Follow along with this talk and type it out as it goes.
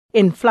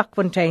In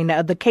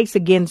Vlakfontein, the case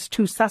against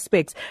two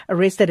suspects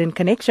arrested in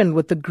connection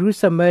with the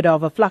gruesome murder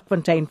of a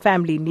Vlakfontein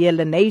family near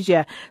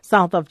Lenasia,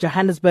 south of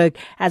Johannesburg,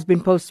 has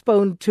been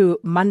postponed to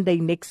Monday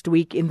next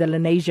week in the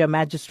Lenasia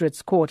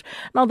Magistrate's court.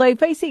 Now, they're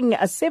facing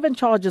 7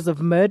 charges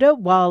of murder,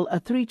 while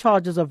 3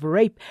 charges of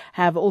rape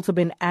have also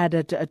been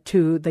added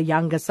to the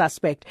younger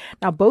suspect.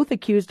 Now, both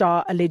accused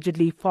are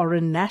allegedly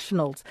foreign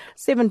nationals.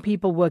 7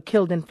 people were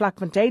killed in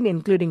Vlakfontein,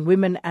 including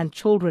women and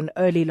children,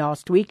 early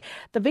last week.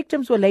 The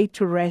victims were laid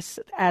to rest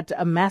at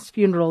a mass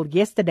funeral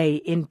yesterday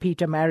in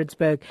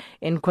Pietermaritzburg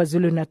in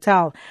Kwazulu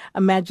Natal.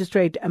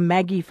 Magistrate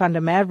Maggie van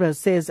der Merwe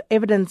says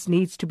evidence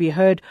needs to be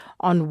heard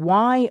on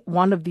why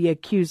one of the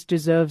accused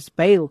deserves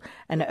bail.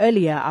 And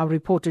earlier, our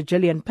reporter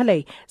Gillian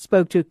Pillay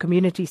spoke to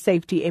Community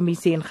Safety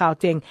MEC in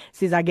Gauteng,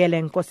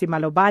 Sizagele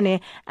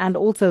Nkosi-Malobane, and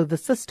also the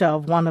sister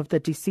of one of the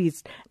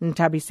deceased,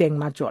 Ntabiseng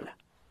Majola.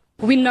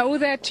 We know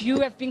that you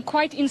have been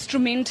quite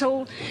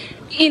instrumental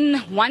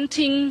in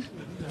wanting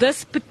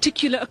this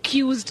particular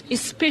accused,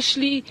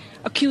 especially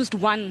accused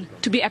one,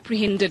 to be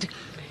apprehended.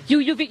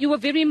 You were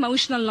very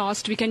emotional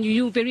last week, and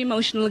you were very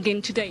emotional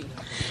again today.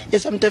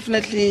 Yes, I'm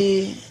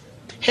definitely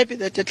happy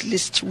that at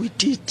least we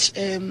did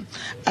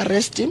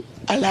arrest him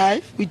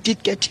alive. We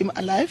did get him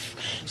alive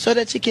so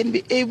that he can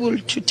be able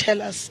to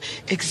tell us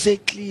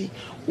exactly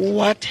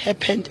what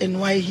happened and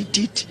why he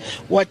did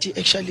what he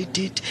actually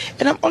did.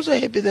 And I'm also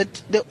happy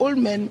that the old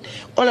man,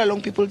 all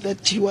along people,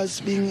 that he was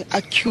being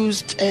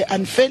accused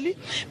unfairly,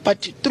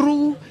 but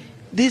through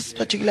this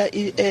particular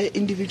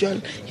individual,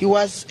 he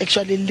was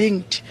actually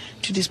linked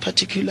to this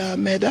particular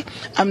murder.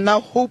 I'm now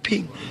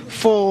hoping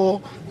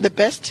for the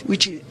best,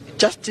 which is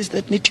justice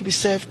that need to be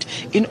served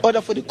in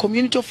order for the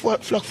community of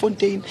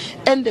Vlakfontein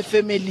and the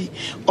family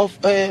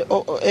of the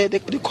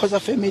Khoza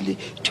family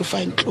to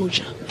find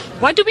closure.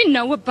 What do we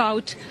know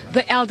about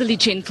the elderly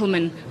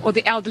gentleman, or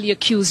the elderly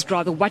accused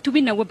rather? What do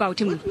we know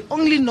about him? What we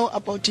only know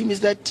about him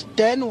is that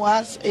Dan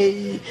was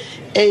a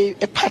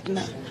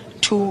partner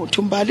to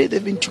Mbali.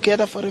 They've been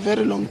together for a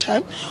very long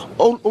time,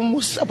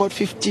 almost about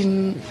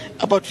 15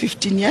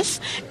 years.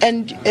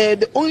 And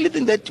the only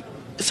thing that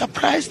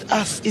surprised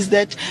us is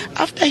that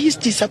after his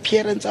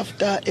disappearance,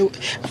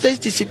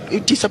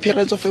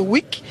 disappearance of a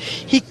week,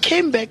 he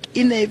came back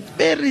in a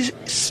very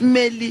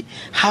smelly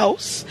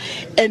house,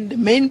 and the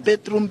main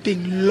bedroom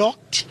being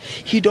locked.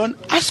 He don't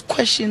ask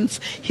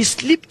questions. He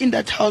sleep in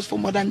that house for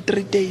more than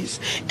 3 days,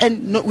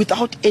 and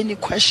without any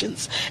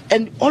questions.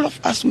 And all of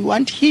us, we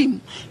want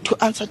him to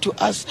answer to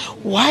us.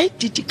 Why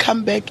did he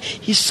come back?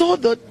 He saw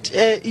that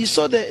he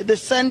saw the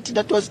scent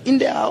that was in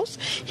the house.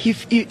 He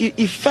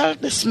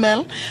felt the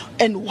smell.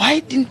 And why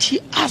didn't he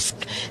ask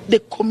the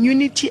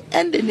community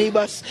and the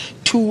neighbors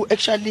to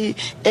actually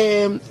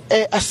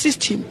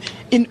assist him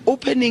in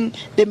opening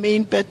the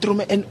main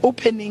bedroom and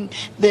opening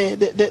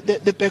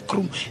the back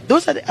room?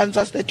 Those are the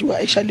answers that we are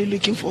actually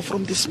looking for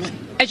from this man.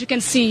 As you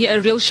can see,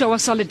 a real show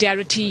of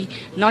solidarity,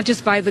 not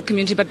just by the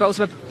community, but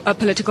also by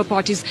political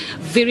parties.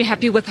 Very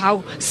happy with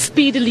how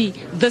speedily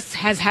this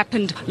has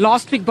happened.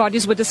 Last week,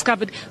 bodies were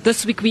discovered.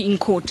 This week, we're in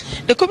court.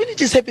 The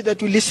community is happy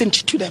that we listened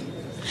to them.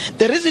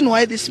 The reason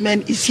why this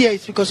man is here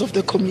is because of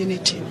the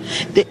community.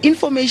 The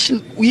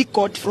information we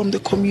got from the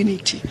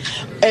community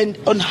and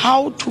on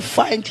how to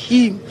find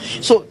him.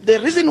 So the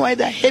reason why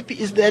they're happy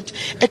is that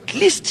at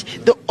least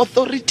the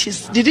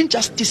authorities didn't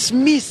just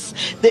dismiss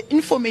the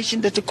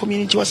information that the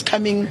community was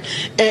coming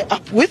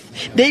up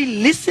with. They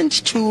listened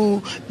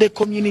to the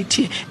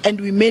community,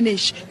 and we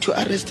managed to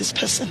arrest this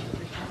person.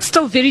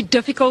 Still very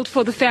difficult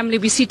for the family.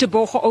 We see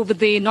Tebogo over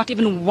there not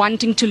even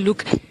wanting to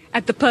look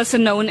at the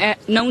person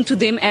known to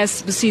them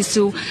as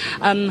Bisisu.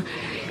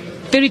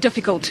 Very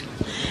difficult.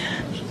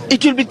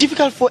 It will be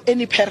difficult for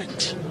any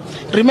parent.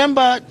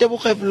 Remember,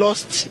 Tebogo have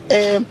lost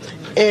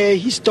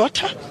his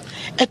daughter,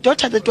 a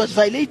daughter that was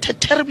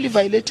violated, terribly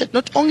violated,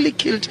 not only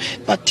killed,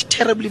 but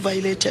terribly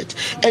violated.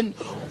 And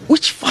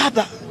which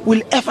father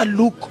will ever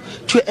look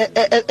to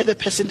the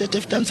person that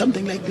have done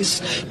something like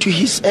this to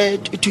his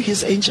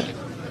angel?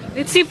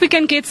 Let's see if we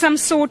can get some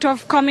sort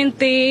of comment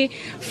there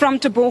from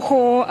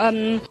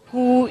Tebogo,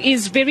 who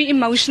is very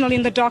emotional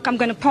in the dock. I'm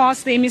going to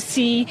pass the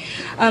MSC.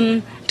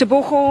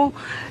 Tebogo,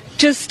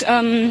 just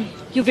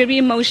you're very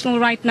emotional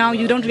right now.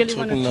 You don't really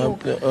want to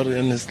talk.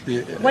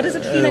 Honestly, what does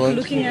it feel like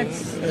looking at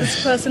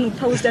this person who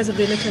posed as a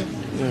relative?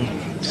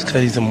 This guy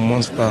is a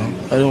monster.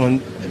 I don't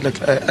want,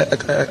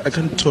 I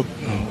can't talk,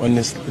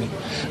 honestly.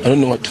 I don't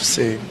know what to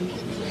say.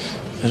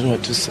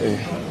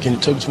 Can you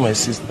talk to my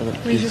sister,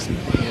 please?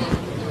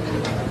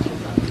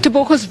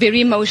 Tebogo's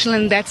very emotional,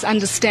 and that's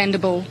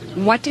understandable.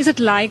 What is it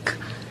like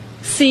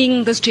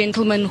seeing this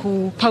gentleman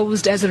who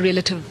posed as a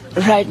relative?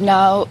 Right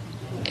now,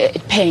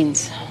 it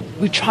pains.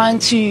 We're trying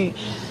to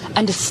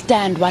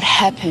understand what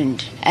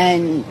happened,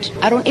 and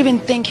I don't even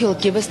think he'll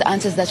give us the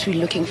answers that we're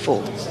looking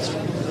for.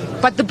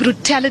 But the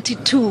brutality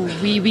too,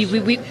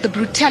 the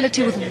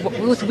brutality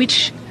with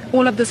which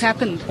all of this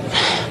happened.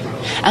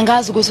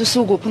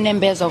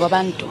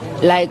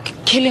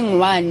 Like killing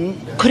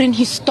one, couldn't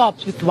he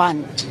stop with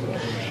one?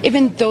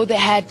 Even though they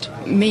had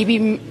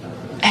maybe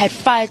had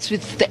fights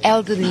with the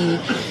elderly,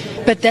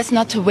 But that's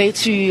not a way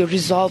to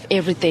resolve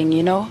everything,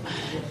 you know.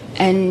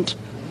 And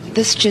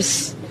this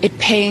just, it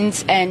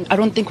pains, and I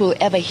don't think we'll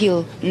ever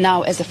heal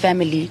now as a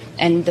family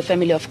and the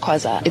family of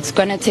Khoza. It's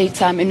going to take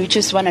time, and we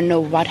just want to know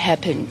what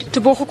happened.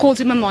 Tebogo calls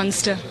him a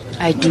monster.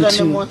 I do too. More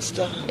than a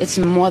monster. It's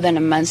more than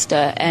a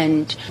monster,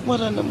 and... More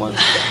than a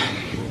monster.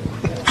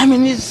 I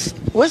mean, he's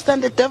worse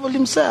than the devil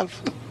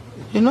himself,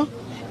 you know.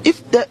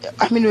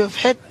 We have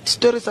heard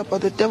stories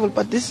about the devil,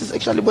 but this is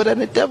actually more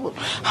than a devil.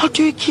 How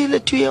do you kill a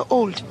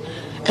 2-year-old?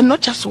 And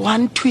not just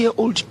one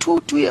 2-year-old, two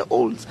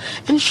 2-year-olds.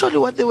 And surely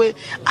what they were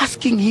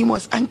asking him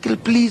was, "Uncle,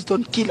 please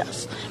don't kill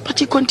us." But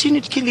he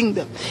continued killing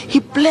them.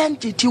 He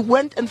planned it. He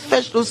went and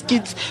fetched those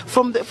kids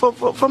from the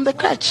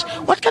crèche.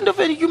 What kind of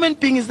a human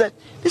being is that?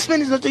 This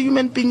man is not a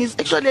human being. He's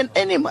actually an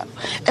animal.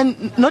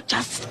 And not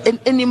just an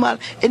animal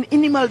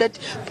that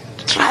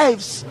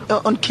thrives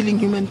on killing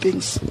human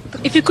beings.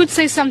 If you could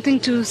say something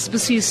to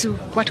Sbusiso,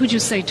 what would you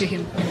say to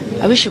him?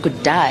 I wish he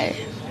could die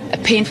a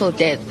painful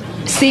death.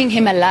 Seeing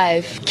him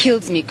alive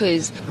kills me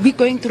because we're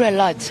going through a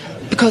lot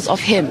because of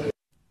him.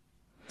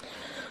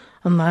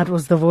 And that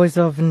was the voice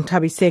of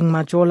Ntabiseng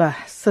Majola,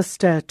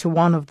 sister to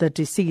one of the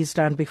deceased,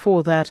 and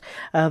before that,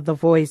 the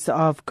voice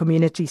of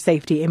Community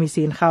Safety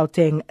MEC in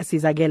Gauteng,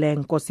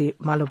 Sizagele Nkosi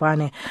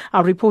Malobane.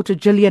 Our reporter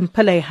Gillian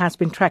Pillay has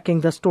been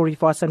tracking the story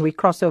for us, and we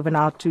cross over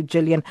now to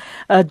Gillian.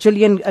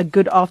 Gillian,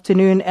 good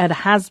afternoon. It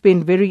has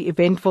been very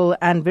eventful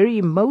and very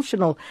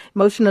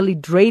emotionally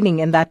draining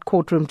in that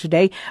courtroom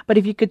today. But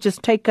if you could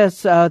just take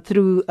us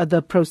through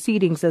the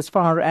proceedings as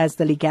far as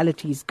the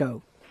legalities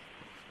go.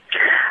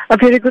 A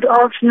very good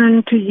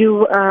afternoon to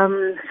you,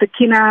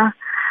 Sakina.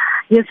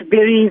 Yes,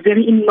 very,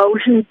 very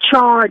emotionally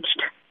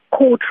charged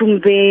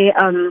courtroom there.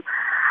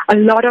 A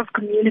lot of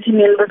community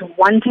members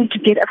wanting to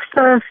get a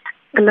first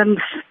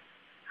glimpse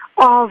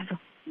of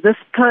this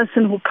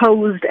person who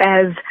posed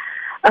as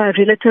a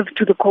relative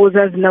to the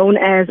Khozas, known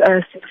as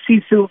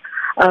Sisu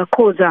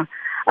Khoza.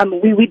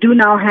 We do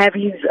now have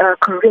his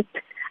correct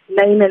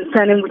name and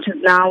surname, which is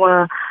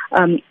now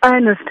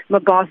Ernest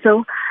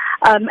Mabaso.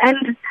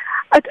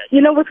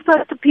 With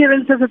first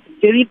appearances, it's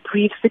very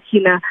brief,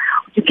 Sakina.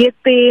 You get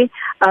there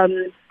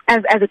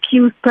as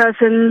accused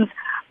persons,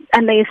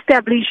 and they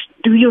establish,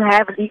 do you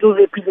have legal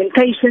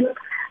representation?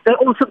 They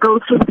also go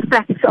through the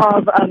facts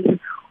of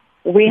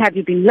where have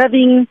you been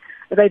living.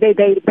 They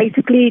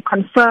basically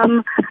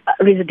confirm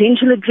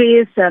residential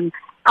address,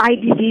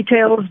 ID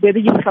details, whether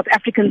you're South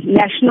African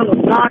national or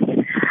not.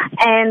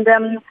 And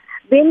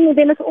then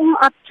it's all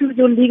up to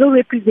your legal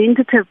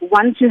representative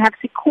once you have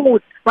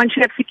secured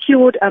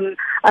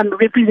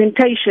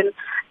representation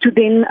to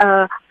then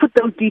put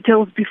those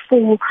details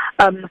before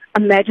a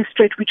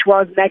magistrate, which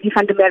was Maggie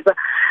van der Merwe.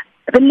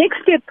 The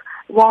next step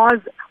was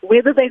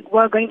whether they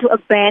were going to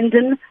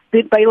abandon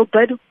the bail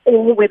bid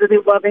or whether they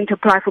were going to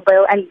apply for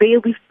bail. And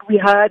there we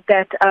heard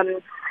that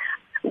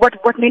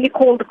what many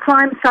call the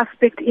prime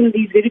suspect in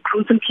these very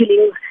gruesome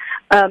killings,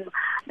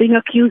 being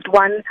accused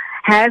one,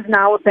 has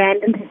now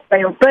abandoned his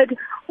bail bid.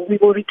 We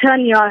will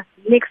return here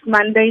next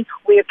Monday.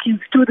 We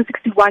accused two, the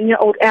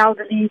 61-year-old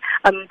elderly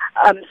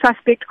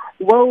suspect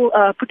will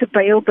put a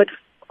bail bid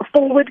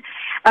forward.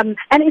 And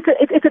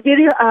it's a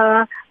very,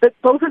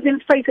 both of them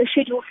face a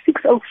Schedule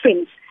 6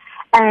 offense.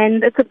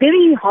 And it's a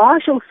very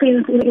harsh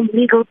offense in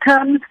legal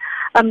terms.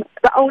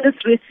 The onus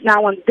rests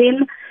now on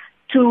them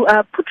to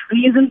put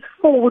reasons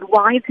forward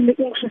why it's in the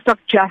interest of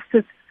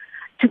justice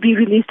to be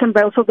released on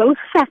bail. So those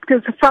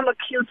factors from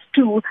accused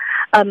to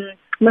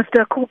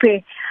Mr.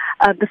 Coupe,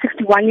 the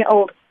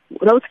 61-year-old,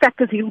 those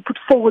factors he will put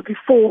forward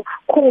before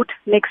court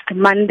next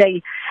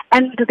Monday.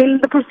 And then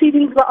the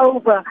proceedings were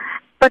over.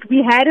 But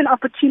we had an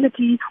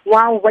opportunity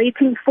while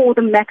waiting for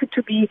the matter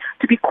to be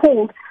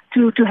called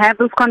to have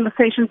those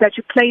conversations that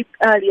you played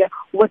earlier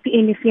with the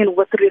MEC and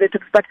with the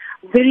relatives. But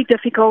very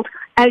difficult,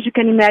 as you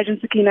can imagine,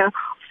 Sakina,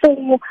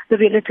 for the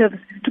relatives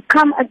to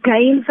come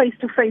again face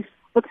to face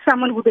with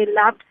someone who they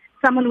loved,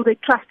 someone who they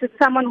trusted,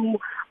 someone who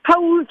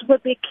posed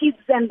with their kids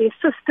and their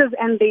sisters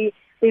and their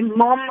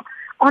mom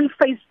on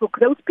Facebook.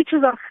 Those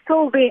pictures are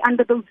still there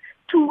under those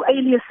two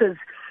aliases.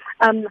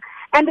 And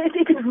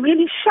it is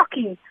really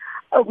shocking.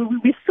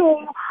 We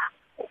saw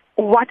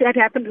what had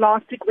happened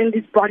last week when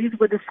these bodies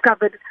were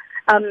discovered.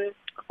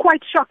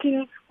 Quite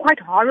shocking, quite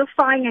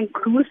horrifying and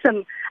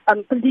gruesome.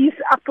 Police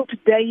up till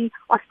today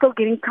are still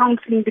getting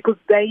counseling because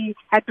they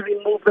had to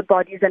remove the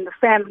bodies, and the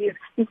families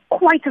in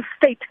quite a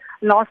state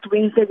last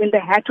Wednesday when they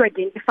had to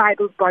identify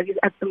those bodies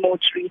at the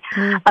mortuary.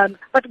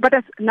 But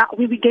as now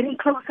we're getting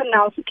closer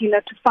now,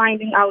 Sakina, to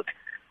finding out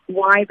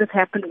why this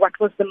happened, what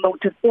was the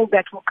motive. All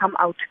that will come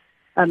out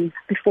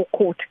before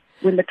court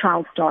when the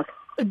trial starts.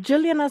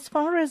 Gillian, as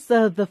far as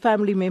the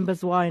family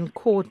members who are in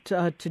court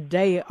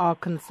today are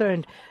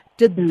concerned,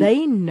 did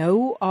they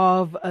know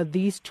of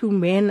these two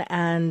men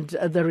and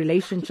the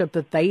relationship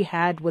that they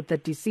had with the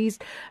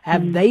deceased?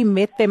 Have they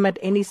met them at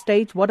any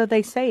stage? What are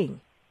they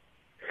saying?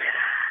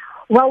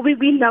 Well,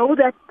 we know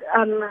that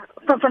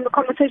from the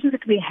conversations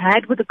that we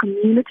had with the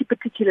community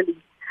particularly,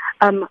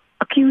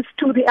 accused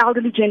to the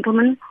elderly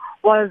gentleman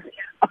was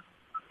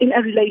in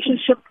a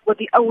relationship with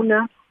the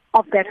owner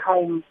of that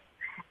home.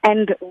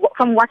 And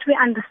from what we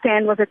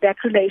understand was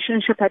that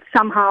relationship had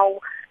somehow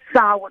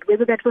soured.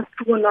 Whether that was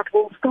true or not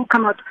will still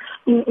come out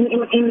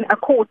in a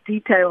court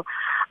detail.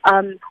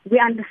 We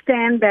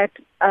understand that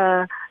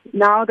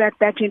now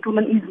that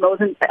gentleman is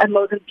a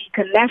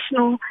Mozambican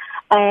national,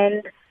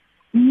 and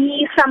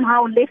he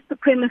somehow left the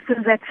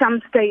premises at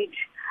some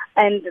stage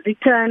and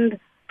returned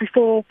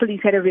before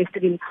police had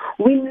arrested him.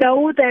 We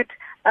know that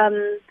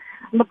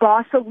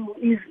Mabaso, who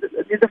is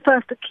the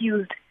first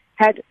accused,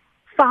 had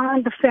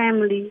found the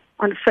family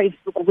on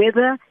Facebook.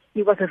 Whether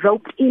he was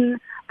roped in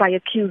by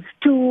accused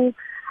two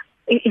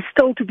is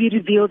still to be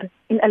revealed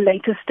in a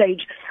later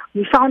stage.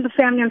 We found the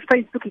family on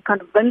Facebook. He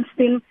convinced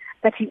them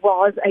that he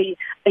was a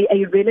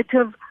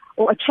relative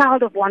or a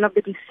child of one of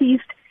the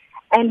deceased,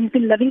 and he's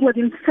been living with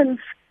him since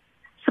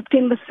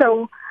September.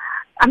 So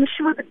I'm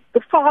sure that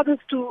the fathers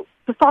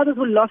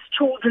who lost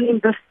children in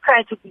this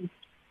tragedy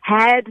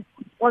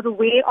was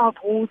aware of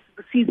who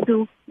the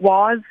Sisu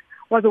was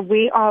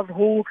aware of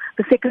who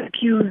the second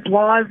accused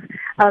was.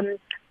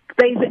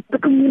 The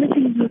community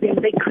knew them.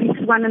 They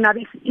greeted one another.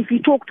 If you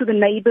talk to the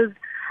neighbors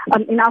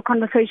in our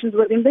conversations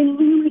with them, they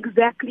knew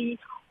exactly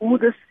who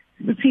the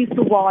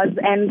Sisu was,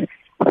 and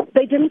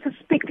they didn't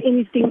suspect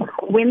anything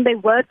when they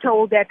were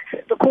told that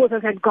the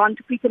Kwazas had gone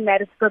to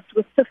Pietermaritzburg to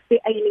assist their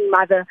ailing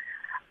mother.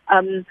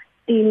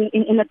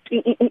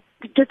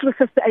 Just to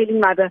assist the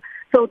ailing mother.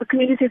 So the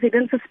community says they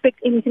didn't suspect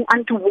anything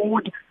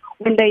untoward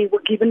when they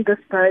were given this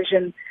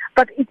version.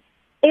 But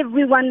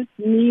everyone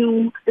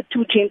knew the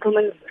two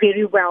gentlemen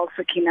very well,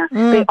 Sakina.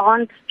 They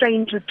aren't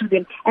strangers to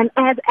them. And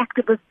as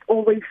activists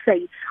always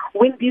say,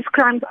 when these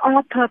crimes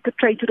are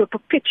perpetrated or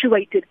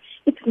perpetuated,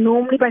 it's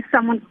normally by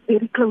someone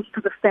very close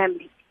to the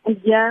family. And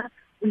here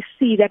we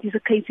see that is a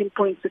case in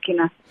point,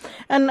 Sakina.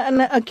 And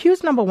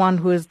accused number one,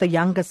 who is the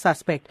younger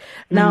suspect.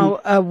 Now,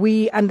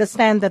 we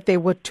understand that there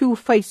were two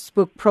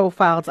Facebook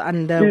profiles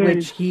under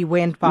which he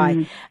went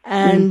by.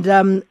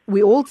 And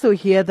we also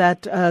hear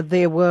that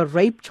there were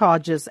rape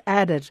charges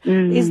added.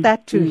 Is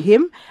that to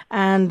him?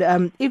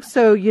 And if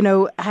so,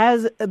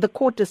 has the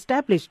court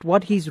established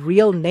what his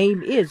real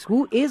name is?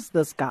 Who is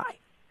this guy?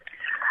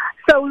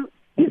 So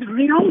his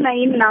real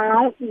name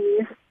now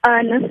is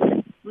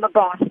Ernest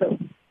Mabaso.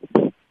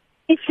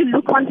 If you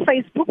look on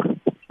Facebook,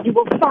 you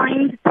will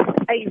find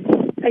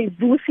a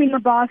Vusi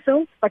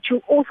Mabaso, but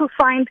you'll also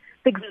find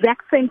the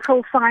exact same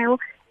profile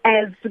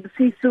as the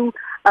Sisu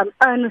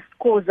Ernest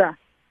Khoza.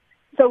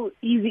 So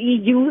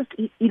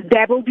he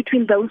dabbled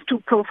between those two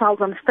profiles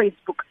on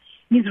Facebook.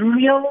 His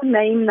real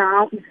name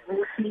now is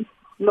Vusi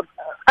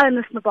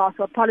Ernest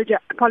Mabaso.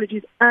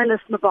 Apologies,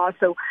 Ernest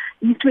Mabaso.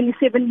 He's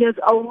 27 years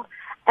old,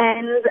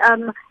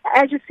 and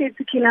as you said,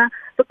 Sakina,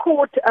 the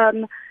court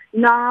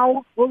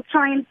now we'll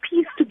try and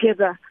piece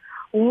together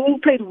who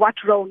played what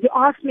role. You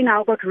asked me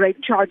now about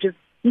rape charges.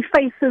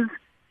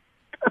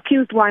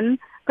 Accused one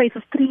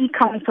faces 3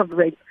 counts of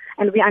rape,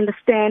 and we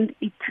understand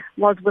it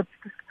was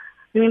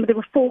remember there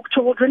were 4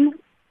 children.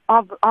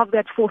 Of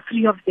that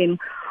 3 of them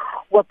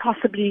were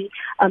possibly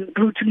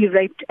brutally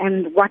raped,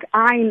 and what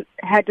I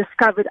had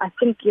discovered, I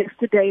think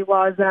yesterday,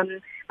 was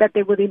that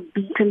they were then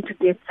beaten to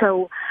death.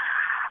 So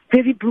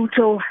very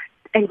brutal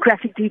and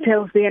graphic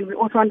details there. And we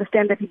also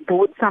understand that he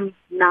bought some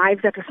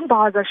knives at a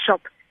spaza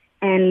shop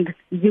and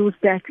used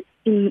that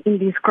in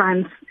these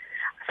crimes.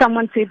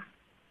 Someone said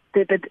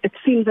that it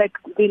seems like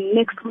their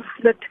necks were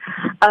slit.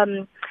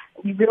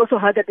 We also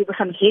heard that there were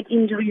some head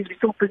injuries.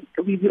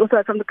 We also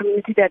heard from the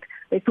community that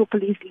they saw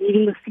police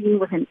leaving the scene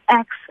with an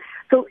axe.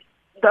 So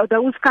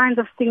those kinds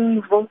of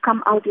things will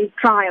come out in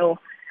trial.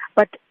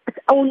 But it's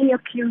only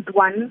accused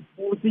one,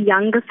 who is the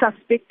younger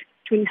suspect,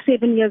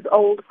 27 years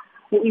old,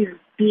 who is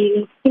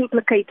being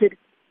implicated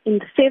in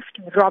the theft,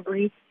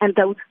 robbery, and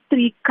those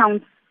 3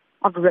 counts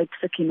of rape,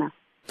 Sakina.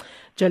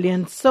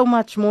 Gillian, so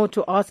much more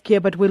to ask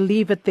here, but we'll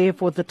leave it there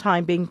for the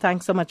time being.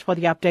 Thanks so much for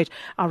the update.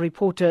 Our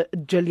reporter,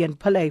 Gillian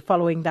Pillay,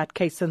 following that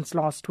case since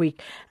last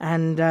week.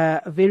 And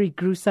very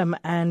gruesome,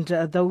 and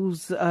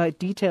those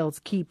details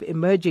keep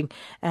emerging.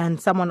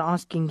 And someone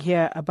asking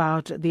here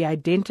about the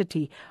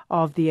identity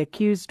of the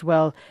accused.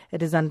 Well,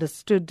 it is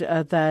understood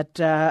that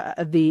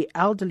the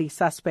elderly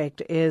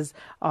suspect is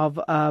of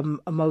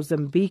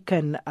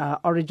Mozambican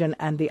origin,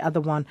 and the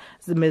other one,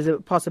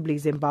 possibly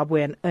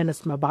Zimbabwean.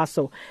 Ernest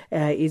Mabaso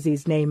is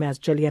his name, as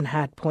Gillian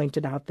had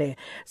pointed out there.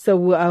 So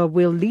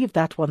we'll leave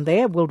that one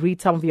there. We'll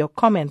read some of your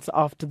comments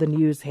after the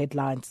news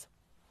headlines.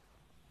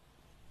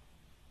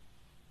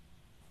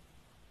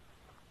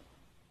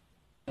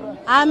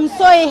 I'm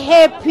so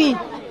happy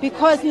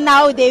because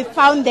now they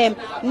found them.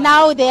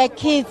 Now their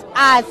kids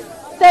are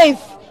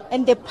safe,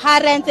 and the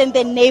parents and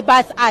the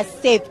neighbors are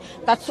safe.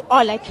 That's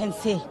all I can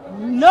say.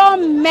 No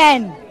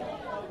man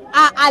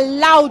are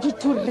allowed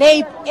to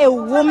rape a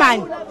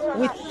woman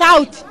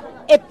without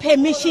a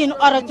permission,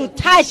 or to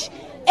touch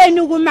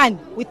any woman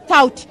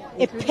without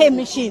a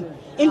permission,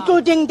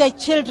 including the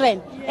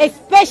children,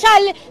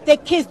 especially the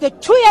kids. The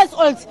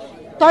 2-year-olds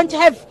don't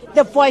have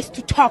the voice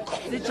to talk.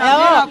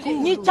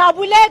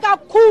 Ngijabule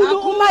kakhulu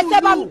uma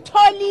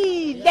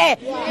sebamtholile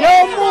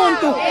lo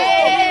muntu.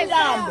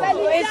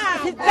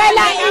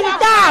 Sicela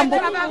intambo,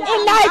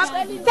 i-life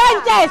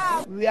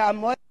sentence. We are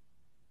more.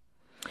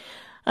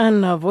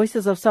 And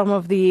voices of some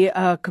of the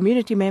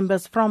community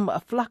members from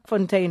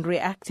Vlakfontein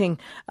reacting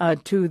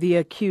to the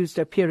accused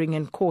appearing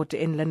in court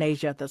in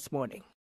Lenasia this morning.